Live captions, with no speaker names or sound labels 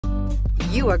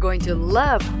You are going to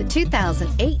love the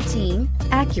 2018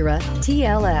 Acura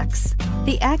TLX.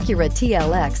 The Acura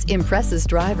TLX impresses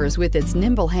drivers with its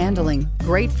nimble handling,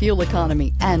 great fuel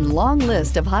economy, and long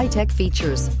list of high-tech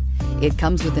features. It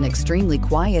comes with an extremely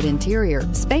quiet interior,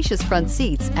 spacious front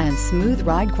seats, and smooth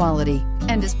ride quality,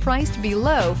 and is priced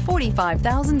below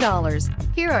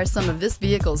 $45,000. Here are some of this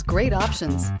vehicle's great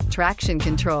options: traction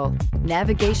control,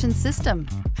 navigation system,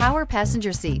 power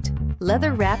passenger seat,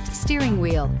 leather-wrapped steering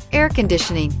wheel, air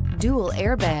conditioning, dual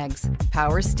airbags,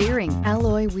 power steering,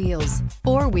 alloy wheels,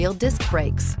 four-wheel disc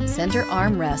brakes, center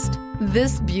armrest.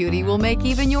 This beauty will make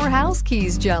even your house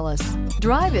keys jealous.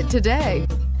 Drive it today.